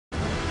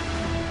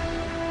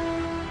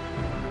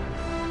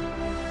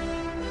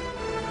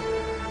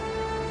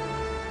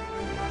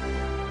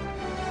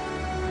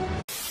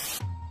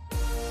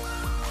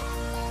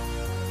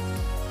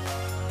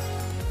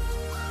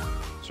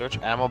Search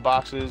ammo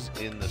boxes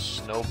in the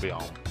snow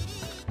biome.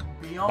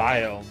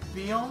 Biome?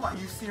 Biome? Are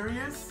you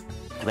serious?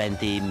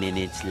 20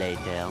 minutes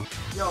later.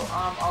 Yo,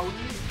 are we,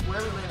 where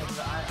are we landing?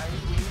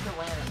 We need to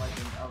land in like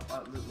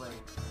a loot lake,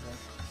 okay?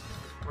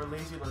 We're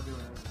lazy lagoon.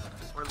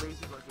 We're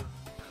lazy lagoon.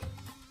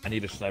 I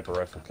need a sniper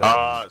rifle.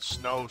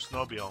 Snow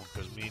biome,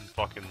 because me and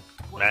fucking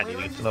Where Matt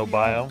need to snow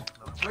biome.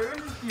 Where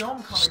is this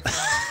biome coming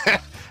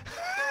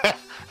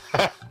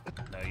from?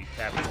 No, you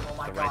tap it Oh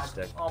my the god. right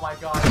stick. Oh my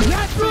god.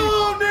 Let's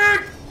go,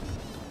 Nick!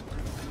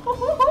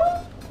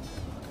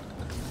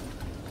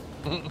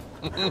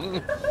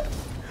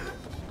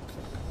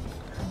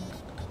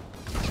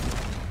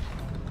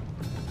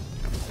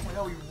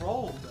 Oh, he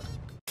rolled.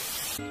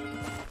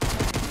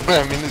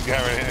 I mean, this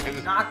guy right here.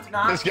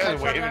 This guy's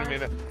waving at me.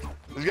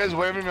 This guy's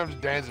waving at me. I'm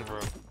just dancing for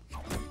him.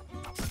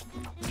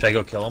 Should I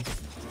go kill him?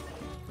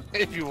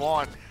 If you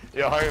want.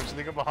 Yo, hurry up,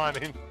 sneak up behind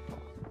him.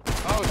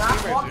 Oh,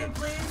 Stop walking,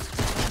 please.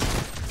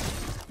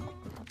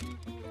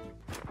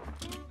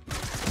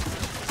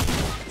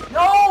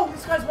 No!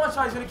 This guy's one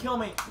shot. He's gonna kill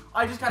me.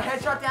 I just got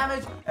headshot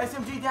damage,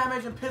 SMG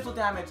damage, and pistol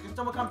damage. Can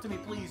someone come to me,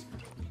 please?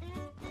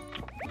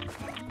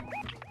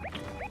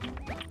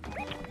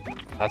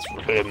 That's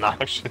really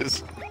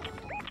obnoxious.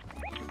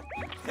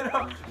 They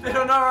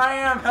don't know where I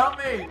am. Help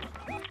me.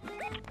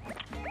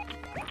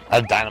 I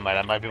have dynamite.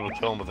 I might be able to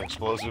kill him with an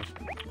explosive.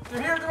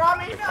 They're here. They're on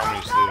me. They're No,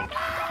 coming, no, Steven.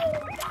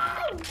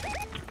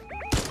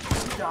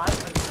 You died. Are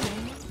you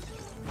kidding me?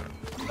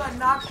 You got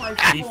knocked by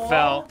He fall.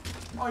 fell.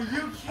 Are you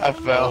kidding I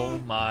fell. Oh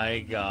my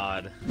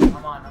god. I'm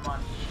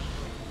on.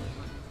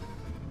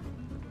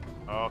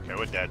 Okay,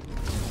 we're dead.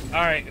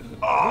 Alright,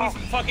 who's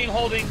fucking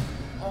holding?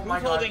 Oh my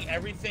Who's god. holding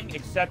everything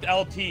except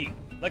LT?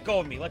 Let go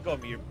of me. Let go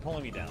of me. You're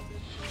pulling me down.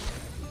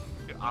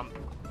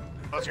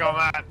 Let's go,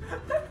 Matt.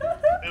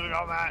 Here we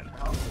go, Matt.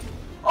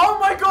 Oh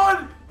my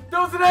god! That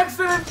was an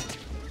accident!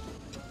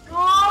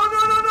 Oh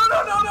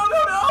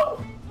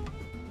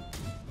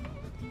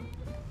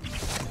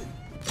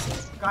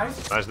no!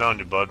 Guys? Nice knowing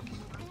you, bud.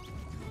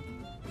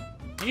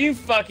 You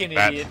fucking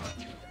Matt. idiot.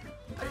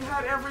 I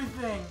had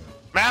everything!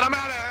 Matt, I'm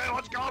at it!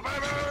 Let's go,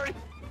 baby!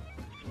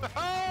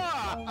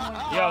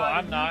 Yo,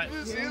 I'm not. Did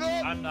you see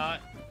that? I'm not.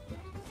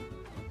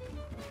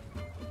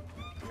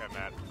 Okay,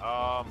 Matt.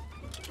 Are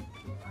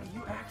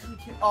you actually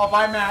kidding? Oh,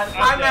 bye, Matt. I'm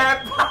Bye,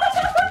 dead.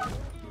 Matt.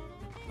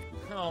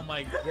 Oh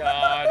my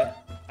god.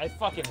 I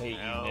fucking hate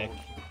you, Nick.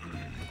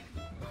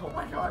 Oh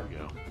my god. Here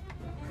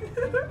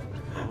we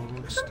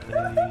go.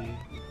 Stay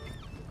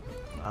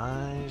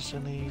nice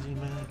and easy,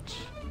 Matt.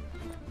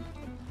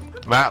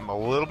 Matt, I'm a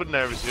little bit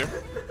nervous here.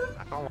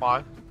 Not gonna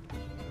lie.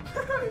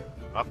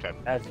 Okay.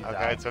 As you Okay,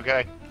 die. it's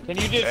okay. Can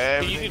you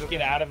just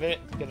get out of it?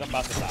 Because I'm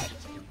about to die.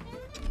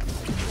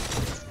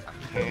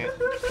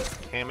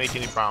 Can't make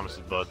any promises,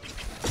 bud.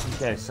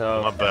 Okay,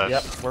 so My best.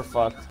 Yep, we're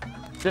fucked.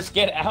 Just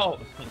get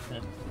out.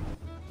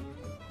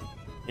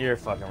 You're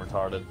fucking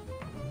retarded.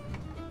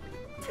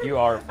 You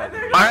are a fucking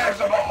retard. I have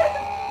the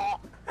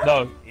ball!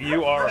 No,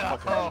 you are a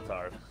fucking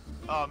retard.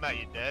 Oh, Matt,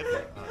 you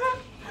dead?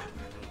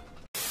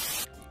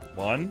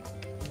 1,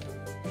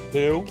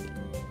 2,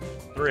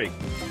 3.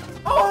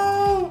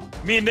 Oh!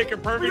 Me and Nick are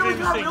perfect We in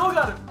the all same.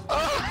 got it.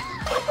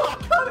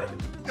 Got it.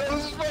 Yo,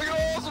 this is fucking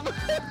awesome!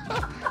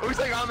 It looks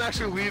like I'm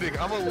actually leading.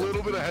 I'm a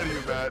little bit ahead of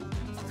you, Matt.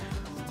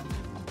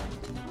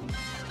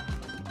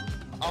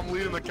 I'm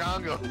leading the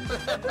Congo.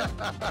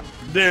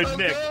 Dude, Let's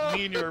Nick, go.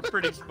 me and you were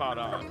pretty spot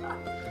on.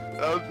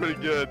 That was pretty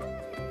good.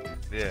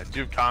 Yeah, do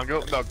you have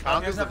Congo? No,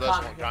 Congo's the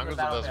best one. Here's Congo's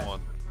the battle best pass.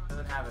 one.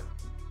 Doesn't have it.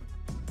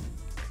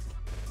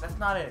 That's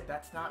not it.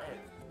 That's not it.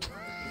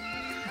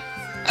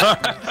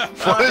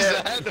 What is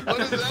that? What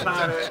is that?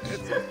 Not it.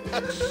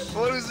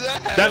 What is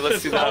that? That's let's the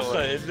see that one.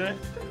 salsa, isn't it?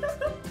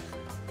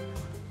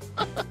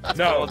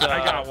 No, I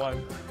got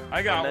one.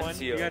 I got one.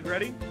 Memencio. You guys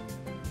ready?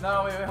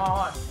 No, wait, hold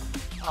on.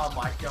 Oh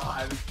my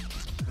god.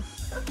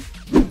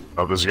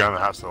 Oh, there's a guy in the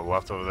house to the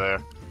left over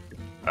there.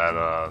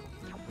 At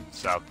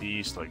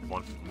southeast, like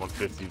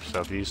 150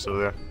 southeast over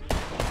there.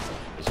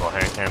 This little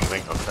hand cam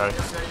thing. Okay.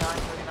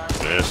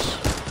 39. This.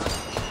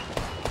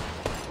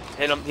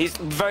 Hit him. He's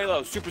very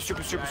low. Super I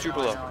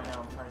low. know, I'm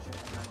trying to shoot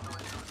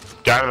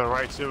him. Guy to the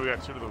right too. We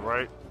got two to the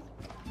right.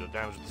 No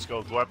damage with the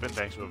scoped weapon.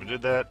 Thanks whoever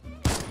did that. Me.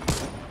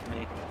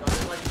 No,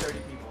 there's like 30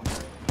 people.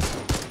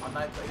 I'm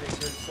not like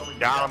there's so many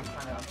Got him.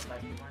 people trying to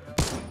snipe people right now.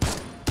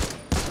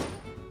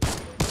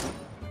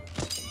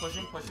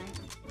 Pushing. I'm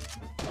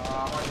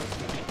on this.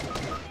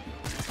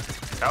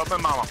 Help me,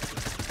 mama.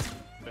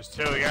 There's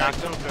two. We got Knocked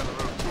two him. on the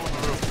roof. Two on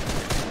the roof.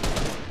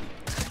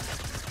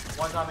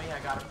 One's on me. I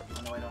got him.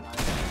 Oh no, I don't have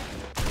him.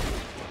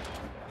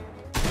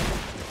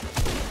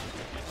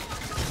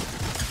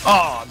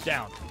 Oh, I'm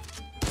down.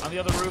 On the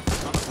other roof,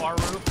 on the far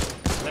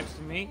roof, next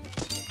to me.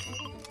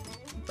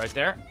 Right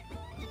there.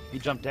 He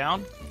jumped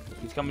down.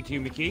 He's coming to you,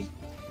 McKee.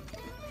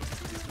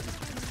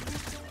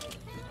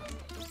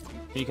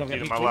 Can you come McKee get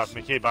to me, my please? left.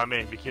 McKee by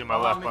me. McKee to my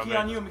left by McKee me.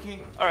 on you, McKee.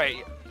 All right.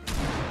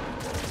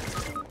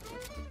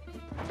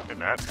 Hey,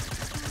 Matt.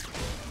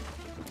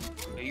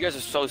 You guys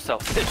are so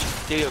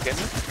selfish. Yo, get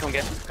me. Come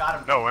get me. Got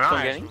him. No, we're Come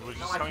not. get him. We're No,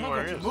 just I telling you can't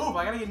where get he to is. move.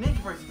 I gotta get naked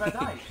first if I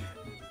die.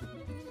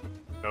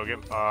 No, get.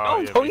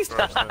 Oh, yeah, no, me he's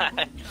first, not.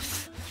 then.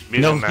 Me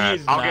No, and Matt.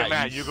 he's I'll not, get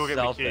Matt. you You go get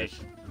selfish.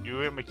 McKee.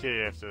 You get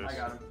McKee after this. I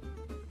got him.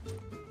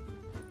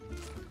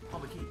 Oh,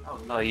 the key. Oh,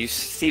 Oh, you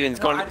Steven's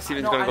No, going.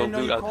 Steven's going to go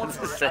loot up. I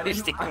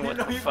Steven, what didn't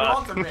know the you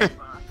called to fuck? me.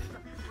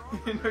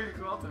 I didn't know you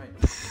called to me.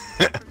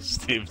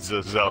 Steve's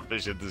so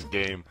selfish at this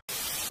game.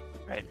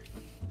 Right.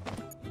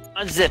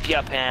 Unzip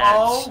your pants.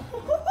 Oh.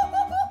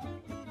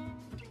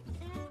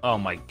 Oh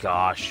my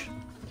gosh.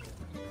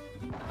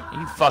 Are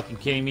you fucking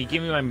kidding me?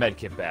 Give me my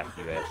medkit back,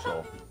 you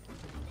asshole.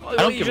 Oh, I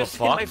don't you give a just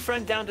fuck. hit my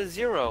friend down to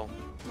 0.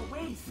 The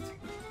waste.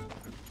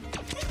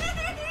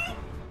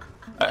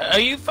 Are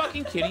you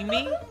fucking kidding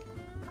me?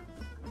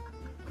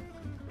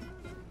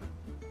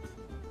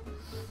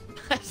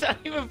 That's not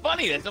even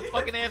funny. That's a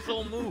fucking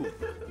asshole move.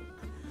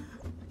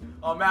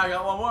 Oh man, I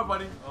got one more,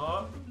 buddy.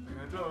 Oh, I'm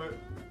gonna do it.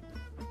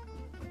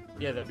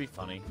 Yeah, that'd be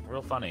funny.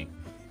 Real funny.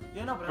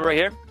 Yeah, no, but We're right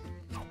here.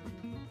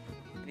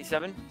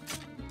 87.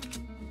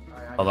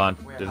 Alright, Hold on.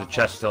 wait, There's how a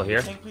chest far? still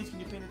here. Tank, please, can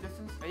you paint the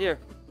distance? Right here.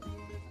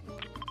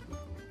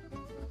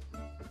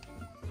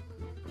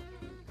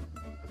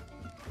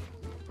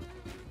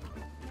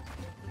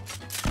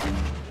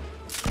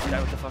 Guy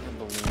with the fucking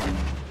balloon.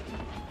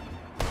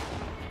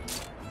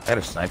 I had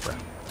a sniper.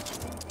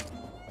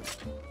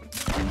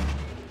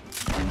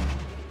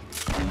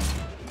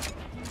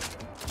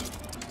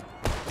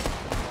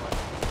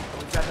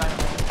 We got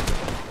dynamite.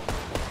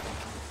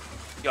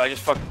 Yo, I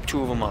just fucked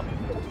 2 of them up.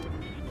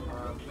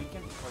 We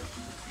can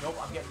push. Nope,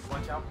 I'm getting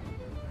watch out.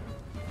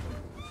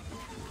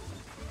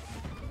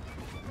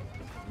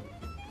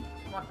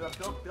 Come on,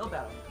 build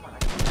that up. Come on, I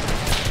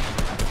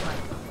can.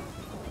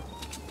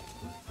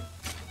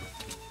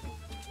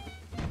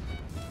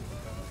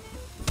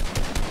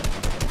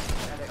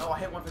 Oh, I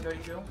hit one for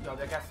 32. Yo,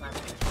 that guy's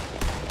sniping.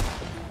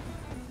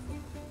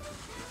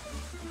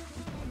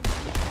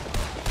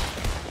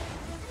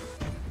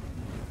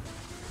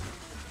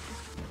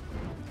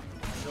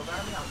 Build out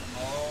of me?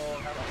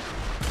 Oh, hello.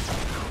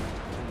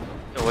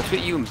 Yo, what's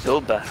with you and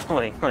Bill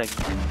battling? Like,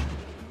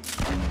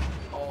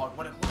 Oh,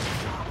 what a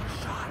shot, what a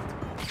shot.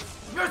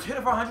 You guys hit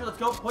it for 100, let's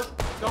go, push,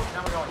 let's go,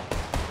 now we're going.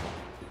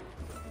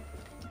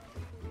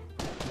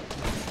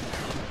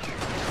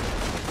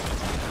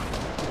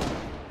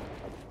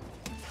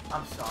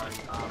 I'm sorry,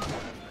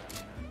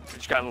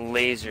 just got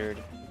lasered.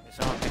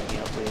 Someone pick me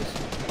up, please.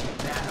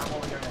 man, I'm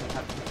over here now, you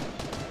have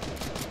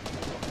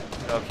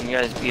to Yo, can you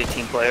guys be a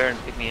team player and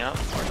pick me up?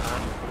 Or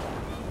not?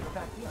 get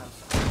back here, I'm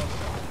sorry.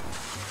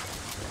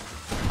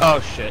 Oh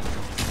shit.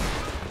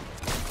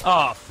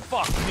 Oh,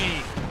 fuck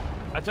me.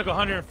 I took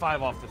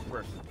 105 off this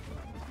person.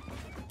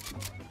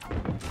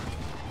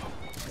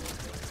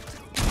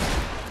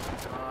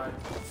 God.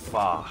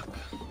 Fuck.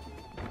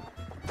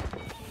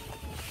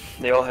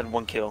 They all had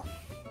 1 kill.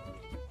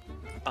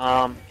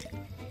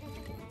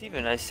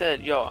 Steven, I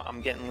said, yo,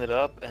 I'm getting lit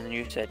up, and then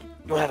you said,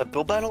 you wanna have a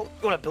build battle?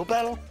 You want a build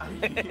battle? I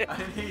didn't hear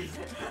you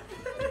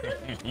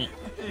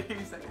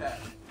say that.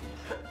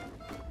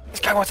 This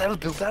guy wants to have a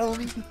build battle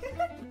with me?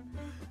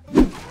 I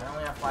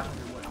only have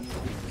 500 wood, I'm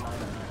gonna use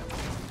 900.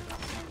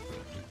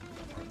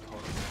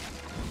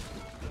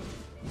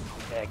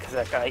 Yeah, because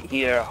that guy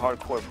here, a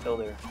hardcore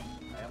builder.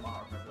 I am a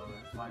hardcore builder,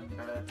 it's fine,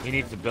 better. He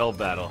needs to build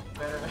battle.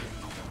 Better.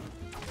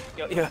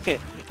 Yo,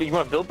 you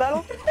want a build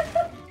battle?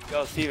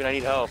 Yo, Steven, I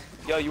need help.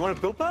 Yo, you want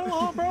a build battle,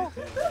 huh, bro?